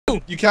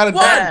You counted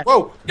What? back.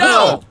 Whoa.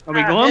 Go! Are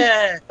we going?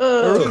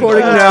 We're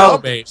recording now.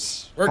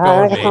 We're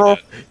going,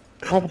 baby.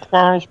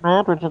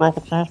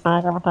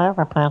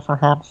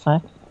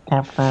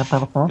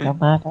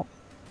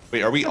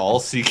 Wait, are we all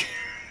seekers?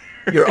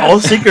 You're all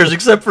seekers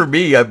except for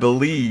me, I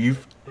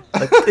believe.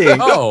 I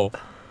think. Oh.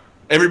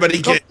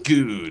 Everybody get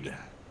good.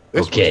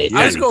 Okay,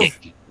 Let's go. get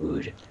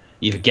good.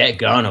 You get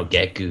gone or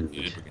get good.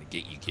 Good, we're gonna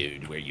get you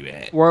good. Where you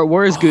at?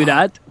 Where is good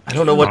at? I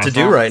don't know what to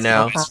do right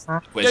now.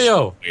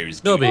 Yo,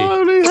 Where's Milby. good?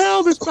 Holy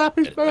hell, this map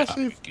is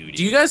massive. Goody.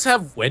 Do you guys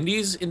have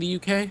Wendy's in the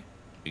UK?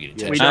 We get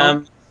We attention.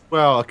 don't.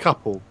 Well, a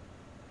couple.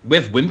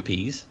 With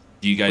Wimpies.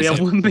 Do you guys We have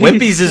have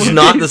Wimpy's is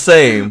not the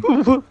same.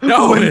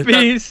 No,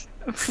 Wimpies.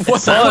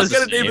 What the hell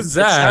kind of name is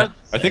that?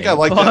 I think I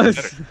like that Pause.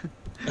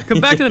 better.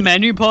 Come back to the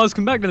menu. Pause.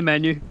 Come back to the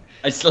menu.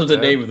 I still have the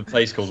name of the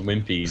place called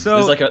Wimpies.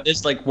 So-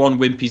 there's like one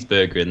Wimpy's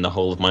burger in the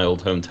whole of my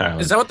old hometown.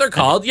 Is that what they're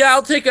called? Yeah,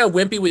 I'll take a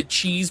Wimpy with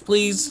cheese,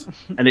 please.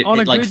 And it, On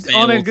a it, like, good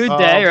on a failed- good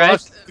day, But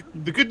right?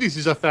 the good news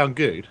is I found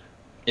good.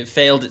 It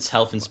failed its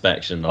health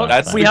inspection. Oh,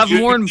 That's we the have good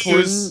more news.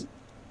 important.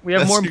 We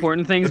have That's more your-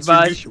 important things, That's your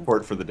Badge. news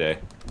report for the day.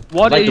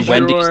 What Like is the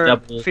Wendy's your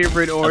double-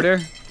 favorite order?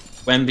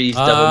 Wimpies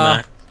double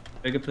mac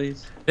burger,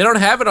 please. They don't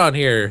have it on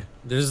here.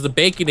 There's the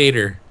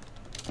Baconator.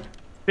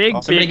 Big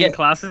Somebody bacon get-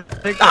 classic.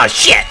 Ah,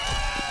 shit!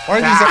 Why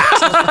are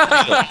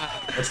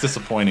these? That's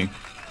disappointing.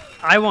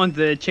 I want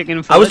the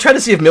chicken fillet. I was trying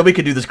to see if Milby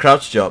could do this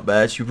crouch jump,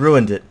 Badge. You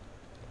ruined it.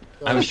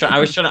 I was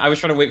trying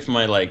to wait for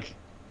my like.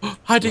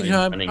 Hiding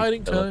time. Running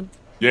Hiding pillow. time.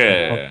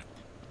 Yeah.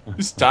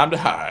 It's time to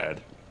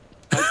hide.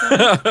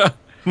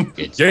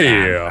 It's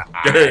Yeah.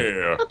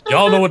 Yeah.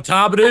 Y'all know what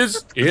time it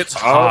is? It's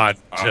hot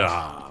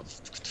job.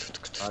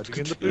 Hiding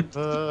in the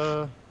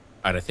paper.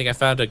 Alright, I think I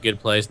found a good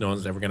place. No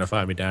one's ever gonna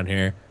find me down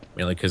here.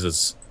 Mainly because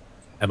it's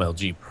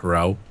MLG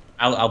Pro.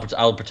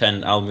 I'll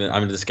pretend I'm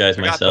gonna disguise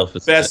I got myself the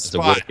as best a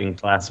spot. working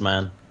class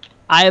man.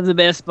 I have the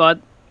best spot.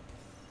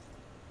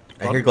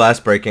 I hear glass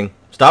breaking.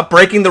 Stop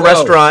breaking the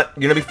restaurant.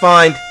 You're gonna be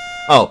fined.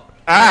 Oh.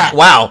 Ah!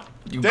 Wow.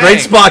 Dang. Great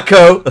spot,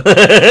 Co.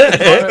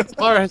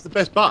 Spyro has the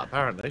best butt,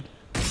 apparently.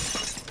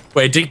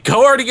 Wait, did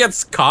Co already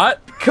get caught?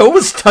 Co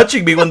was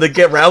touching me when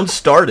the round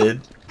started.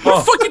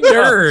 What a fucking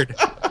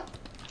nerd!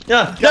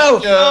 Yeah. No.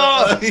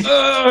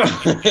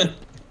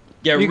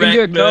 Get You can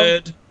do it, wrecked, Cub.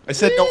 nerd. I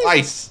said no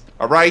ice.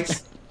 All right.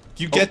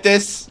 Do you get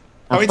this?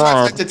 How many times do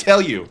I have to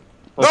tell you?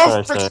 No,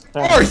 freaking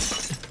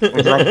course.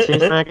 Would you like a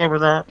cheeseburger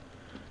with that?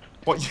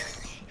 What?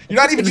 You're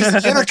not even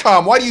using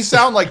intercom. Why do you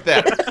sound like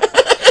that?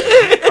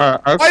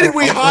 Why did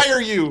we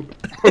hire you?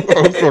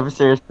 I'm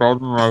serious,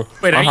 problem.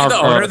 Wait, are you the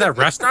owner of that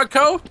restaurant,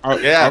 Co?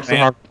 Yeah, actually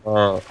man.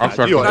 have,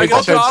 actually You have are I got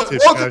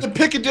insensitive, Welcome to man.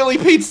 Piccadilly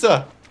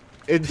Pizza.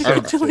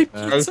 Insensitive,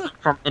 man. case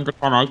from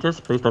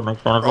interconitis. Please don't make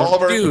fun All of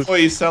of our Dude.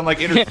 employees sound like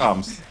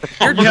intercoms.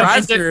 Your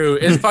drive-through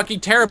is fucking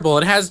terrible.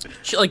 It has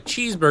like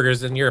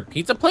cheeseburgers, and you're a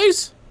pizza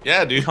place.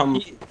 Yeah, dude. Come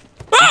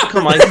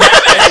on.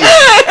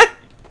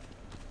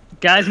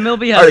 Guys,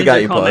 Milby Already has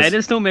got you, Buzz.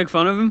 intercomitis. Don't make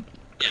fun of him.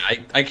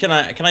 Can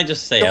I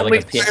just say I Don't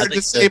like a make fire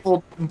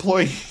disabled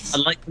employees. I'd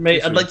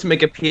like to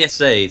make a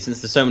PSA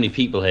since there's so many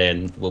people here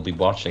and will be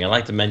watching. I'd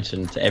like to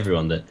mention to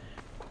everyone that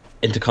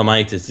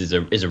intercomitis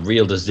is a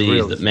real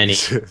disease that many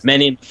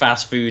in the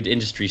fast food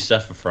industry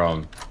suffer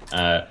from.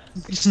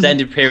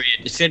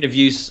 Extended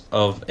use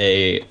of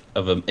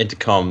an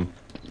intercom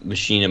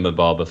machinima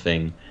barber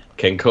thing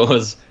can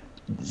cause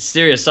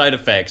serious side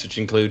effects, which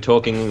include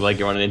talking like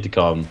you're on an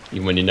intercom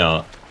even when you're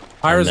not.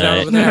 Pyro's And, down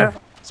over there.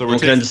 So we're I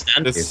can taking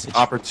understand this you.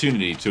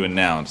 opportunity to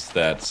announce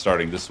that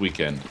starting this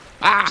weekend,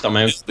 Stop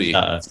my own Disney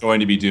is going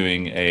to be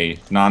doing a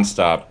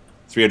non-stop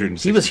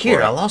 360. He was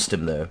here. I lost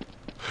him, though.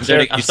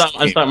 I'm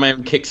starting my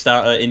own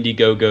Kickstarter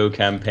Indiegogo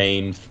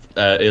campaign,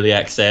 early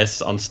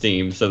access on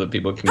Steam, so that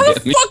people can How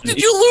get the me. fuck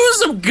did you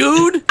lose him,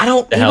 Good? I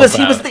don't. The He hell was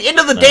out. the end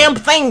of the damn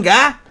thing,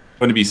 guy.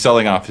 Going to be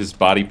selling off his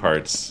body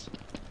parts.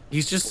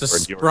 He's just a Or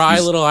your- spry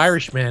little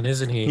Irishman,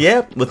 isn't he?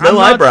 Yep, with I'm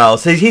no not-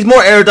 eyebrows. He's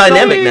more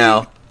aerodynamic Sorry.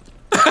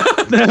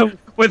 now.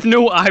 With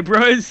no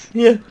eyebrows.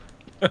 Yeah.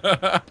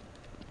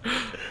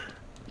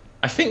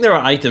 I think there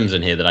are items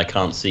in here that I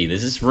can't see.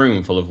 There's this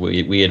room full of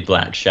weird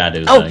black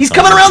shadows. Oh, that I he's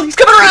can't coming see. around! He's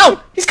coming around!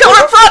 He's coming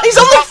up front! He's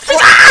on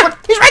the...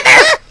 He's right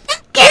there!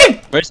 Get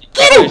him! Where's he?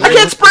 Get him! I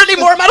can't sprint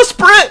anymore! I'm out of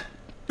sprint!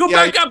 Go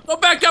Yeah, back up! Go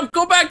back up!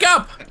 Go back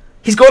up!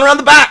 He's going around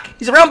the back!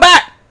 He's around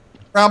back!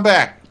 Round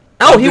back.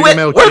 Oh, he Big went...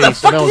 MLG, Where the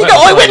fuck did he go?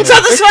 Oh, he went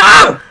inside the...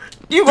 Ah!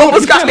 You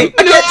almost got me!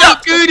 I can't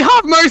jump! Good,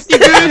 have mercy,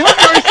 good,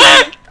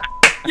 have mercy.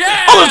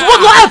 Yeah! Oh, there's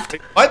one left!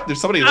 What?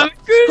 There's somebody I'm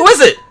left. good. Who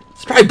is it?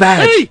 It's probably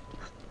Badge. Hey!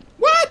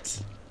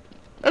 What?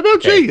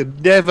 MLG, you're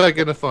never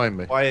gonna find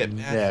me. Quiet,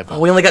 Never. Oh,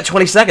 we only got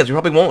 20 seconds. We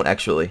probably won't,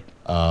 actually.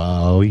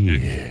 Oh,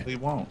 yeah. We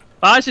won't.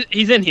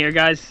 He's in here,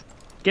 guys.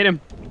 Get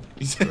him.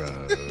 He's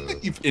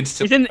He's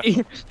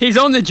he's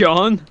on the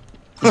John.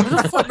 Where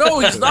the fuck? No,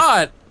 he's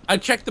not. I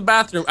checked the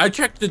bathroom. I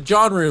checked the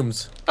John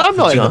rooms. I'm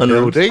not in John the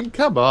Rooms. building.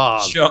 Come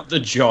on. Shot the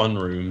John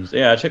rooms.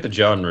 Yeah, I checked the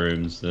John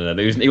rooms.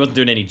 He wasn't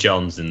doing any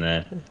Johns in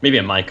there. Maybe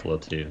a Michael or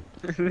two.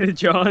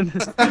 John.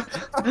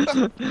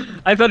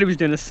 I thought he was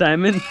doing a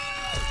Simon.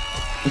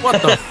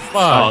 What the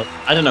fuck?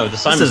 Oh, I don't know. The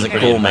This Simon's isn't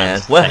pretty cool, man.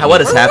 advanced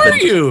What has Where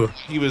happened? were you?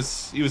 He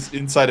was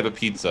inside of a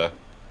pizza.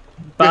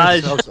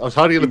 Baj, I was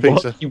hiding in the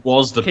pizza. He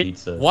was the Can-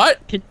 pizza. What?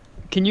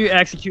 can you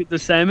execute the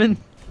salmon?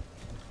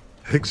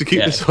 Execute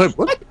Yeah. this time.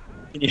 What?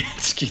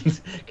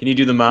 Can you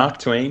do the Mark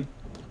Twain?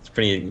 It's a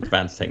pretty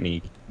advanced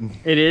technique.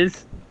 It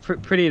is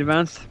pretty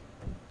advanced.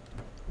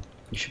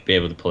 You should be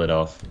able to pull it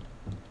off.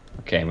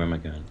 Okay, where am I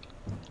going?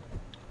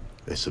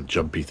 There's some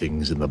jumpy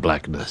things in the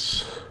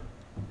blackness.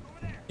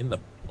 In the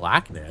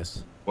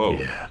blackness? Whoa.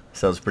 Yeah.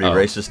 Sounds pretty Oh.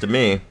 racist to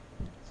me.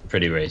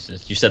 Pretty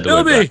racist. You said the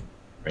word Bilby!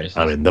 black. Racist.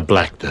 I'm in the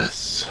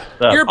blackness.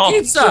 Your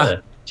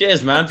pizza!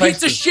 Cheers, man. Thanks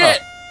Pizza for- shit!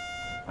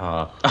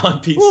 Oh,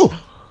 pizza. Ooh.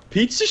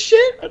 Pizza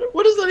shit?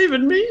 What does that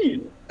even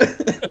mean?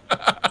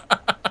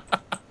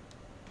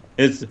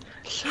 It's.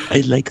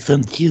 I like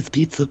some cheese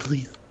pizza,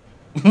 please.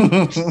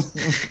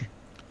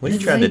 What are you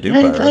trying to do,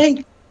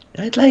 Pyro?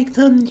 I'd like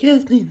some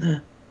cheese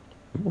pizza.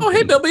 Oh,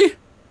 hey, Bilby.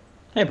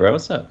 Hey, bro,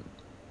 what's up?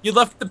 You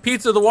left the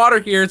pizza in the water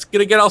here. It's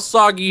gonna get all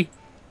soggy.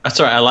 That's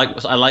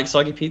alright. I like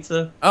soggy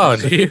pizza. Oh,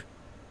 do you?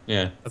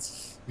 Yeah.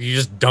 You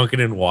just dunk it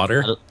in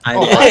water?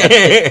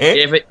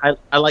 I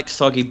like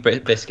soggy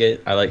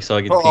biscuit. I like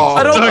soggy Oh. pizza.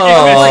 I don't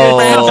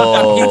Oh.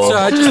 like pizza.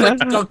 I just like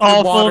to dunk it in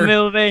Awful water.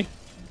 Milby.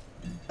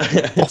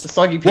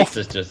 Soggy pizza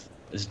is just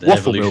the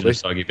Waffle evolution Milby. of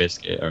soggy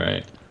biscuit. All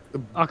right.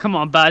 Oh, come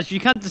on, Baj. You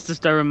can't just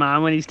disturb a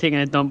man when he's taking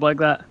a dump like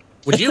that.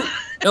 Would you,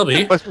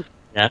 Bilby?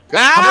 Yeah.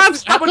 Ah,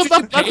 much- how stuck much on did the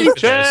you pay bloody for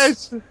this?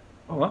 chairs.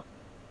 Oh, what?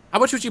 How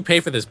much would you pay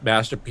for this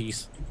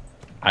masterpiece?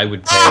 I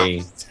would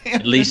pay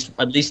at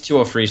least 2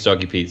 or 3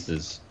 soggy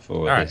pizzas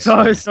for Alright.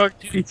 this. So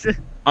pizza.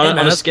 On, Hey, on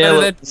man, a that's scale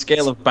better of the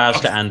scale of Baz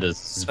to Anders,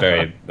 this is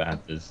very bad.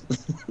 This.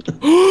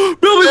 Bilby,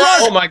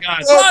 run! Oh my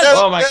god! Run!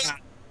 Oh my god!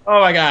 Oh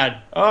my god!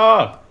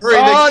 Oh! Hurry,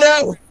 Oh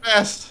they- no!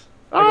 Fast.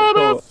 Oh,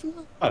 Oh.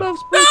 no.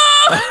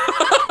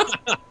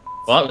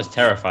 Well, that was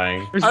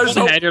terrifying. There's I was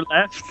one hoping- header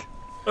left.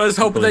 I was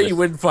hoping that you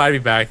wouldn't find me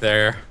back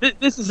there.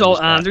 This is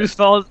all Andrew's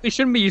fault. We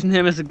shouldn't be using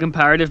him as a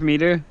comparative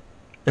meter.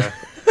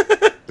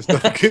 There's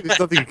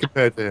nothing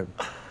compared to him.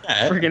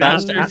 Yeah, Friggin'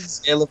 Baz to Anders.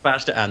 scale of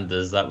Baz to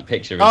Anders. That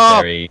picture is Oh,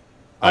 very.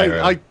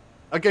 viral.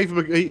 I gave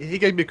him he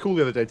gave me a call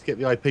the other day to get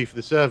the IP for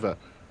the server.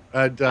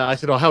 And I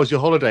said, "Oh, how was your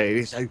holiday?" And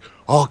he said,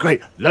 "Oh,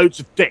 great, loads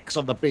of dicks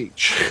on the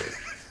beach."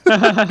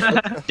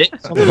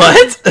 Dicks on the-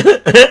 What?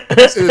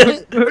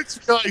 It's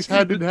guys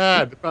hand in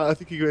hand. But I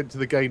think he went to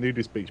the gay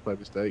nudist beach by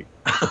mistake.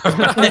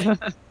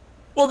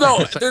 Well,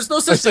 no, there's no I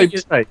such say thing.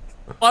 mistake.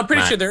 Well, I'm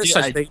pretty Man, sure there is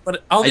I- such thing,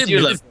 but all I the do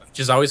love- nudist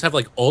beaches always have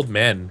like old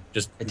men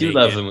just. I do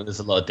naked. love them when there's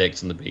a lot of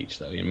dicks on the beach,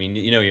 though. I mean,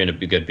 you know, you're in a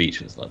good beach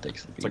when there's a lot of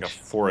dicks on the It's like a beach.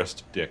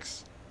 forest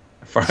dicks.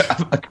 For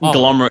a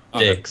conglomerate Oh,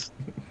 dicks,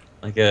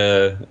 like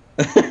a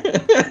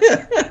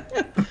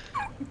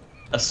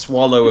a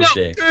swallow of No,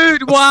 dicks.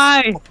 dude,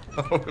 why?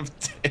 Of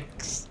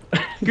dicks.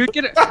 Good,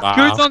 get it. Wow.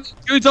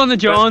 Good's on the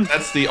John.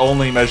 That's the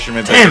only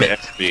measurement Damn that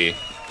can be.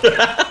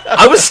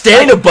 I was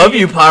standing above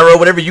you, Pyro,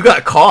 whenever you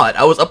got caught.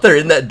 I was up there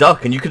in that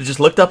duck, and you could have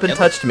just looked up and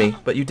touched me,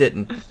 but you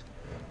didn't.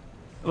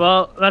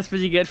 Well, that's what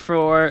you get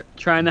for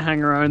trying to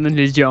hang around in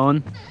his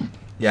John.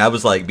 Yeah, I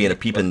was like being a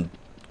peeping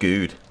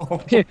good.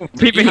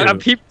 Peeping,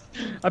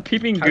 a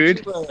peeping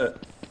good.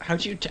 How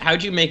do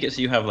you make it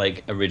so you have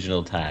like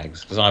original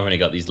tags? Because I've only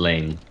got these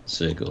lane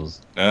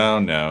circles. Oh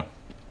no.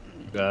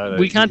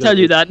 We can't tell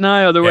you that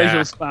now, otherwise Yeah.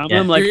 you'll spam Yeah.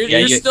 them. Like, You're, Yeah,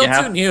 you're you still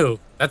have- too new.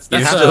 That's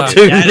You're that's still uh,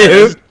 too Yeah, new.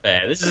 this is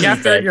fair. This is you have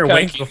to fair. earn your Can't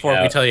wings kick before me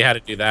we out. tell you how to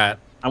do that.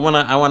 I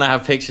wanna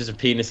have pictures of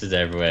penises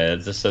everywhere,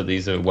 just so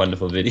these are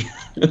wonderful videos.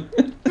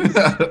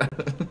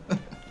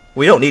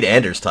 We don't need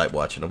Anders type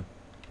watching them.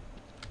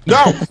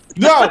 No!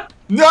 No!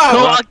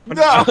 No!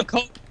 No!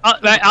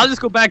 I'll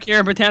just go back here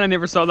and pretend I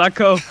never saw that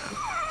go.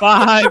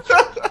 5,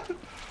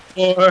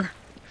 4,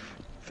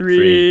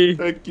 3,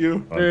 Thank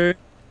you. 2.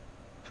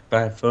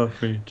 5, 4,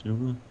 3, 2,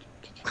 1.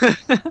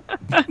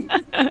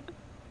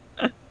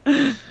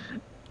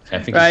 I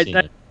think Right, I've seen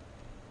that- it.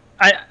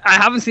 I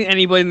haven't seen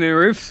anybody on the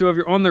roof, so if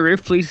you're on the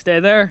roof, please stay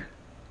there.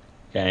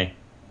 Okay.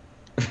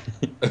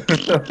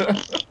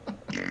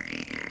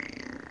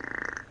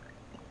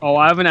 Oh,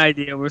 I have an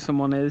idea where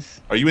someone is.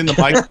 Are you in the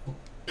mic?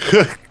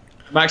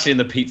 I'm actually in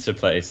the pizza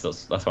place.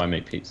 That's why I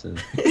make pizzas.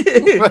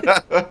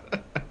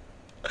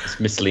 It's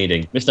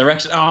misleading.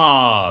 Misdirection.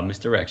 Ah,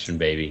 misdirection,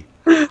 baby.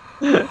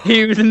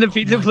 He was in the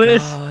pizza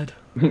place. God.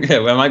 Yeah,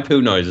 when I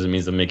poo noises, it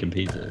means I'm making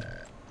pizza.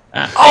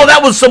 Ah, Oh,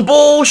 that was some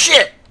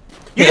bullshit!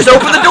 You just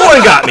opened the door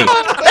and got me.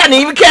 That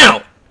didn't even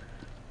count.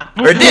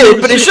 Or it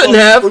did, but it shouldn't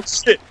have.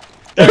 It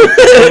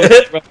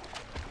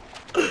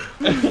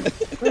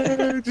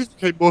just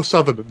became more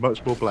southern and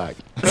much more black.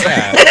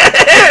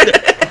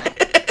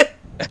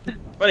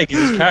 Funny, 'cause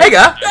his Hey,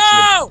 character-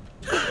 No!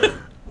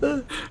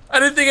 I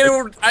didn't think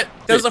anyone. That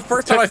was the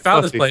first time I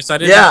found this place. I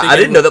didn't. Yeah, think I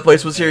didn't know anyone- that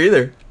place was here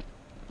either.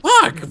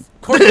 Fuck!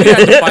 Of course, you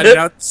had to find it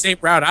out the same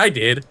route I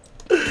did.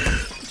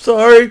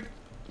 Sorry.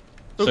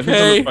 So who's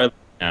Okay. on the toilet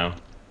now?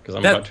 Because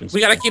I'm about to. We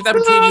gotta keep that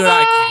between you and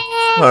I.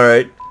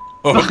 Alright.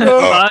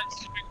 Baj,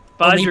 We'll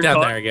Baj, meet you're down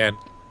caught. there again.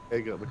 There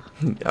you got me.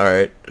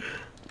 Alright.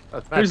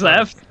 That's bad Who's timing.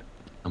 left?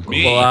 I'm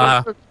Me. cool.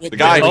 Well, The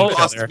guy Oh. who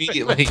lost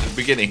immediately in the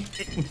beginning.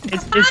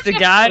 It's the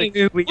guy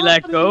who we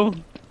let go.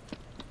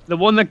 The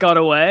one that got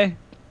away.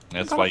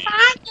 That's why you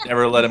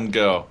never let him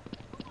go.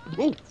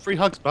 Oh, free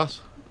hugs,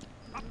 boss.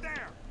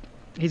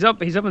 He's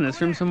up in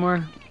this room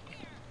somewhere.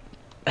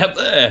 Up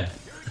there.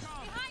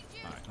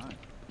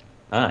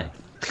 Hi.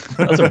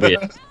 That's a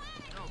weird.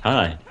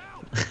 Hi.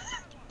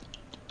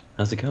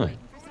 How's it going?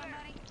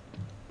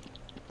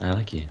 I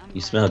like you.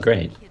 You smell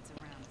great.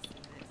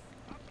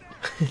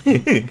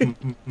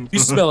 you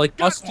smell like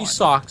musty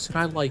socks, and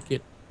I like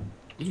it.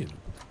 Ew.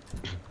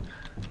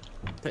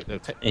 Take no,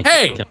 take.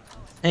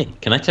 Hey!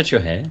 Can I touch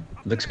your hair?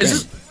 It looks great.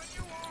 Is this,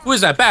 who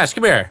is that? Bash,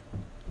 come here.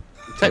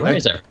 Take Where no.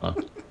 is that from?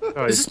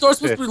 Sorry. Is this door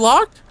supposed to be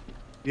locked?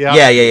 Yeah.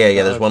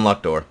 Yeah. There's one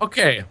locked door.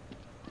 Okay.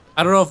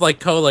 I don't know if like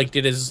Ko like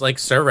did his like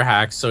server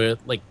hacks, so it,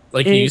 like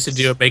he used to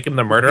do it, making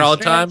them murder all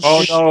the time.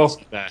 Oh no!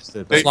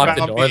 Bastard. They Let's lock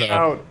the found door, me though.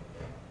 out.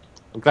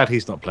 I'm glad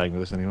he's not playing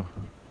with us anymore.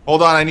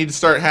 Hold on, I need to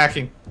start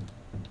hacking.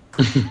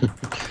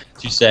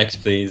 2 secs,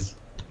 please.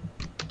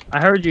 I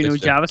heard you know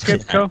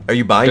JavaScript, Ko. Are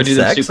you buying Go do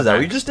them sex? super Is that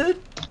what you hacks. just did?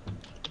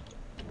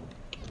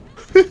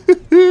 Where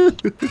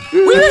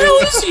the hell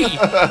is he?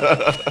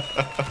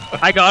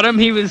 I got him.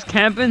 He was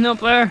camping up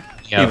there.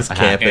 He was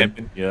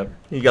camping. Yep.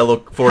 You got a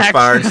little force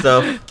fire and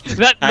stuff.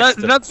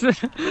 That's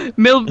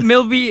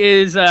Milby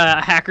is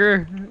a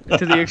hacker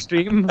to the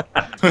extreme.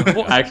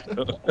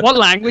 What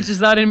language is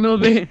that in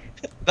Milby?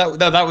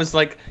 That was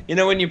like, you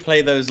know when you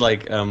play those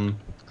like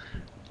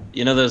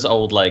you know those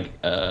old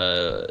like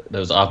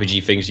those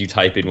RPG things you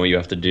type in what you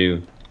have to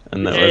do,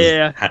 and that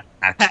Yeah. was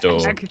hack store.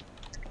 Hack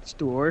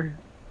store.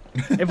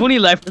 If only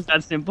life was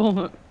that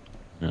simple.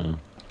 No.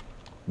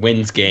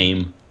 Wins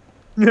game.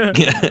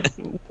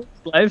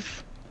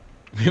 Life.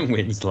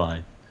 Wins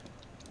life.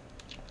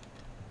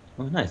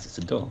 Oh nice, it's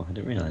a door. I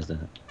didn't realise that.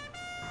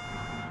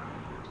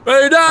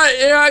 Ready or not,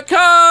 here I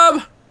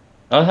come.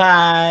 Oh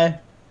hi.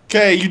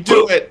 Okay, you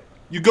do it.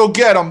 You go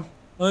get him,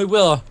 I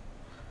will.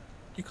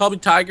 You call me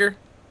Tiger?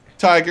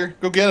 Tiger.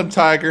 Go get him,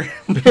 Tiger.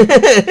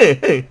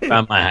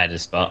 Found my hiding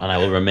spot, and I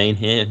will remain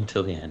here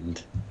until the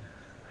end.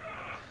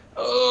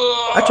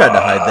 I tried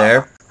to hide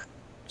there.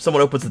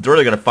 Someone opens the door,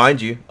 they're gonna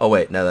find you. Oh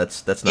wait, no,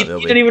 that's not You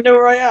Milby. don't even know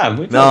where I am.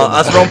 We're No, talking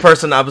that's the about- wrong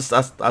person.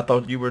 I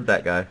thought you were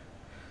that guy.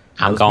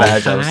 I'm was going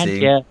Badge I was find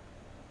seeing. ya.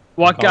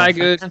 What I'm guy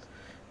going good?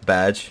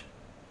 Badge.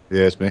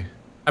 Yeah, it's me.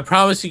 I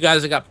promise you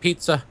guys I got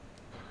pizza.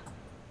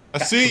 I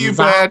see you,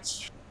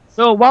 Badge.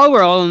 So while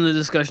we're all in the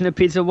discussion of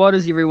pizza, what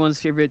is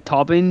everyone's favorite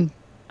topping?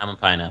 I'm a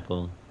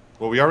pineapple.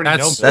 Well, we already know.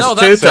 That's That's no,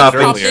 two that's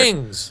toppings.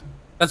 toppings.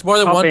 That's more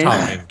than one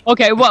Topping. topping.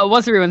 Okay,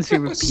 what's everyone's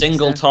favorite pizza?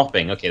 Single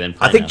topping. Okay, then I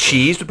pineapple. think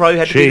cheese would probably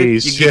have to be.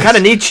 Cheese, You yes. kind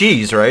of need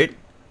cheese, right?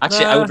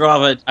 Actually, I would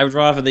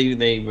rather they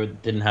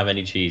didn't have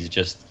any cheese,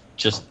 just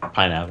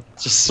pineapple,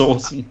 just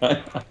sauce and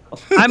pineapple.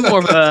 I'm more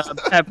of a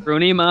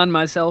pepperoni man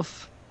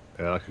myself.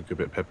 Yeah, I like a good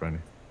bit of pepperoni.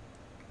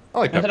 I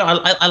like I that. don't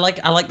know. I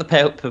like the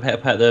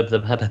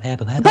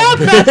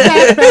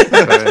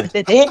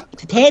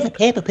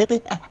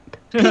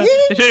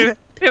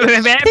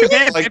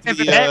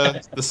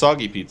Like the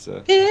soggy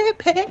pizza.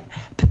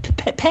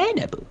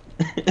 pineapple.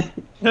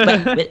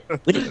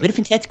 What if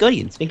in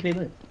Tascodians? Think me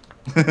what?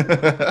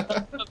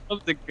 That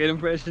was a great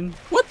impression.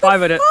 What the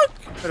 5 out of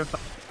fuck?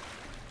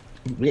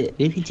 What if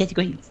in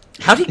Tascodians?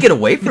 How'd he get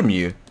away from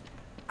you?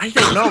 I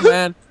don't know,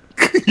 man.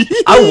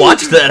 I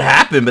watched that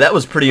happen, but that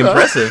was pretty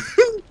impressive.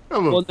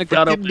 I'm a One that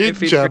got freaking away if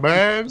he ninja, freaking-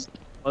 man.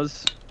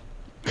 was.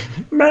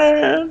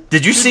 Man.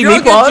 Did you see You're me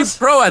getting too pause?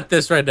 pro at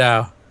this right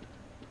now.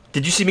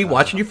 Did you see me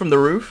watching you from the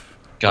roof?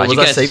 God, Or was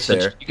you I guys, safe are such,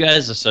 there? you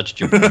guys are such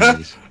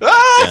jabronis.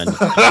 Ah,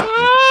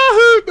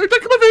 don't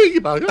take my thing,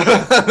 you bugger.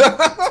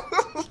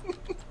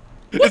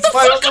 It's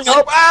my only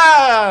hope.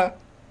 Ah!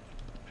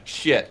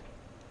 Shit.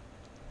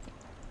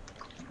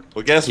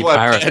 Well, guess what?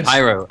 Badge?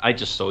 Pyro, I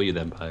just saw you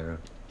then, Pyro.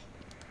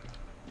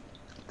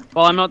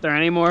 Well, I'm not there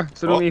anymore,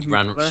 so don't Oh, leave me.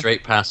 Ran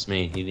straight past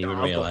me. He didn't even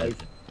realize.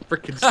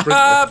 Freaking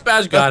Ah, sprinter.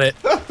 Badge got it.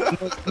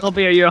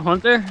 Milby, are you a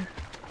hunter?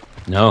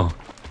 No,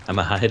 I'm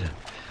a hider.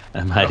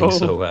 I'm hiding Oh.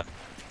 so well.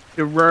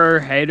 The rare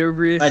hater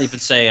race. I'd even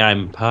say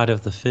I'm part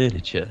of the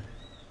furniture.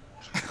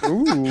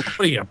 Ooh. What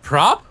are you, a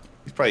prop?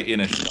 He's probably in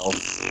a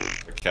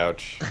shelf or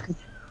couch.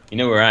 You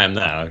know where I am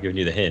now. I've given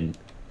you the hint.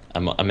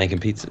 I'm making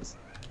pizzas.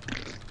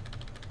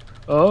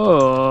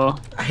 Oh.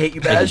 I hate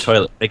you, Making Badge.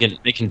 toilet.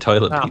 Making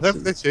toilet Whoever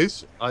pizzas. this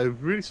is, I'm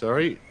really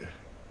sorry.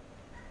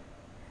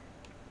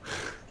 I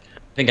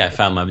think I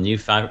found my new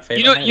favorite.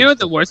 You know what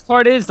the worst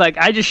part is? Like,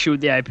 I just showed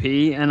the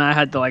IP, and I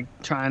had to like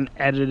try and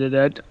edit it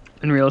out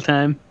in real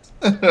time.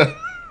 Were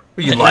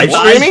you live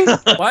streaming?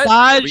 What?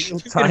 Badge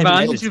took time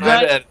advantage of Time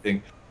that.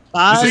 editing.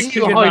 Badge This is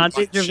took how you advantage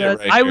fuck of shit that.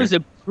 right I here. was a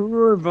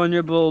poor,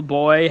 vulnerable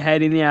boy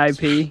hiding the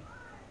IP.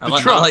 I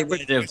like the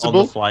idea of Flexible,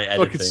 on-the-fly so I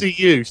editing. could see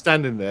you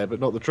standing there, but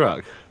not the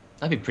truck.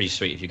 That'd be pretty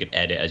sweet if you could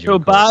edit as you. So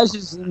record.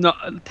 Badge's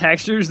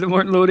textures that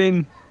weren't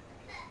loading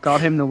got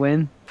him the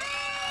win.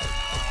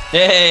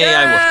 Hey,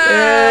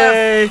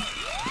 I Hey!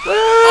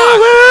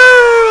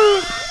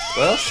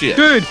 Well, shit.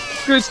 Good,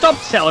 good. Stop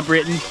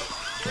celebrating.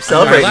 Alright,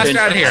 Celebrate. last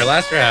round here.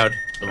 Last round.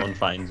 Someone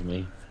finds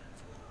me.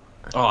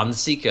 Oh, I'm the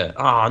seeker.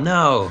 Oh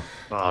no.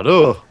 Oh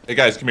no. Hey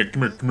guys, come here.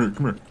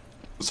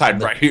 Let's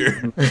hide right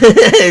here.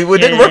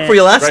 It didn't work for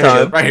you last Right time.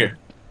 here. Right here.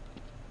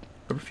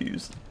 I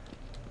refuse.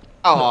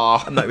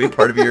 Aw. I'm not gonna be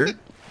part of your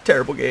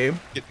terrible game.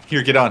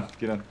 Get on.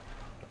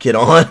 Get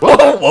on.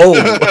 Whoa.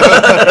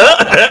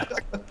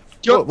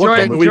 What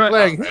game are we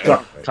playing?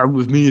 Come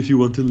with me if you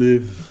want to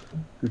live.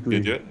 You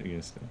do it? You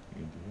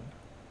can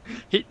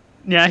do it?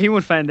 Yeah, he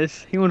won't find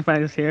us. He won't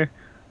find us here.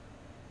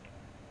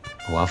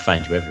 Oh, I'll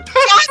find you everywhere.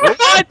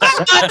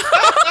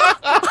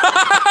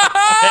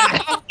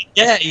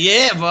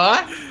 yeah, boy.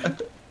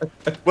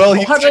 Well,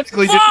 he What the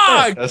technically did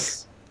fuck?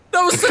 us.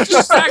 That was such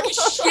a sack of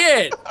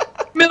shit.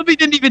 Milby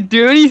didn't even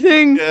do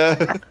anything.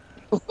 Yeah.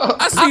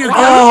 I see you.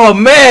 Oh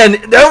man,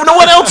 no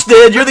one else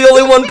did. You're the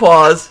only one.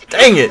 Pause.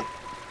 Dang it.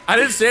 I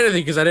didn't say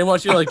anything because I didn't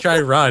want you to like try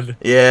and run.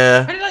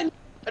 Yeah. How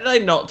did I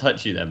not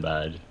touch you then,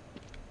 Badge?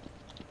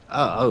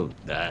 Oh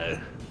no.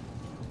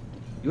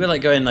 You were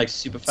like going like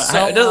super fast. So,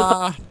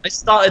 I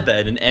started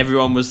then and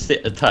everyone was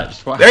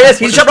touched. What, There he is.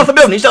 He's jumped off the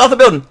building. He's jumped off the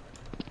building.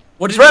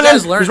 what did He's you guys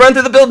running. learn? He's running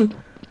through the building.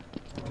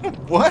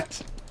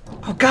 What?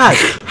 Oh god.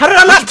 How did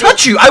I not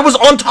touch you? I was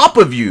on top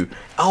of you.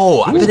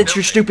 Oh, I bet it's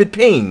your stupid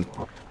ping.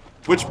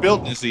 Which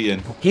building is he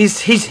in?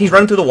 He's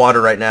running through the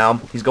water right now.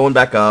 He's going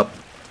back up.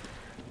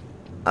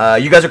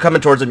 You guys are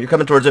coming towards him. You're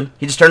coming towards him.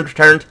 He just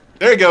turned.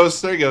 There he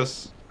goes. There he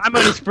goes. I'm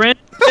on a sprint.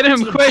 Get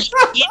him quick.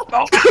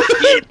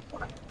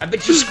 I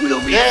bet you squeal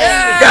me.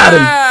 Yeah! Got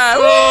him.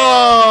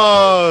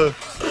 Oh!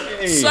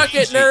 Suck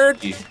it,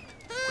 nerd.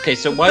 Okay,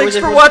 so why Thanks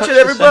was for everyone watching,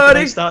 touched the second I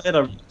everybody. started?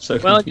 I'm so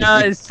Well, confused.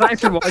 guys,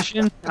 thanks for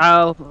watching.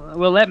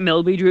 We'll let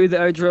Milby do the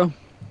outro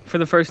for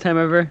the first time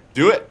ever.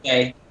 Do it.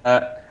 Okay,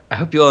 I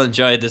hope you all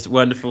enjoyed this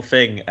wonderful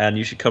thing, and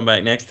you should come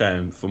back next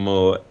time for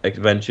more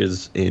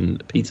adventures in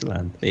Pizza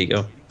Land. There you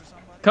go.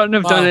 Couldn't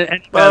have done it any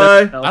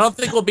Bye. better. I don't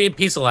think we'll be in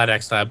Pizza Land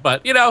next time,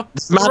 but you know,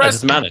 This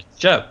matters. Matters.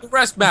 Joe. the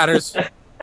rest matters.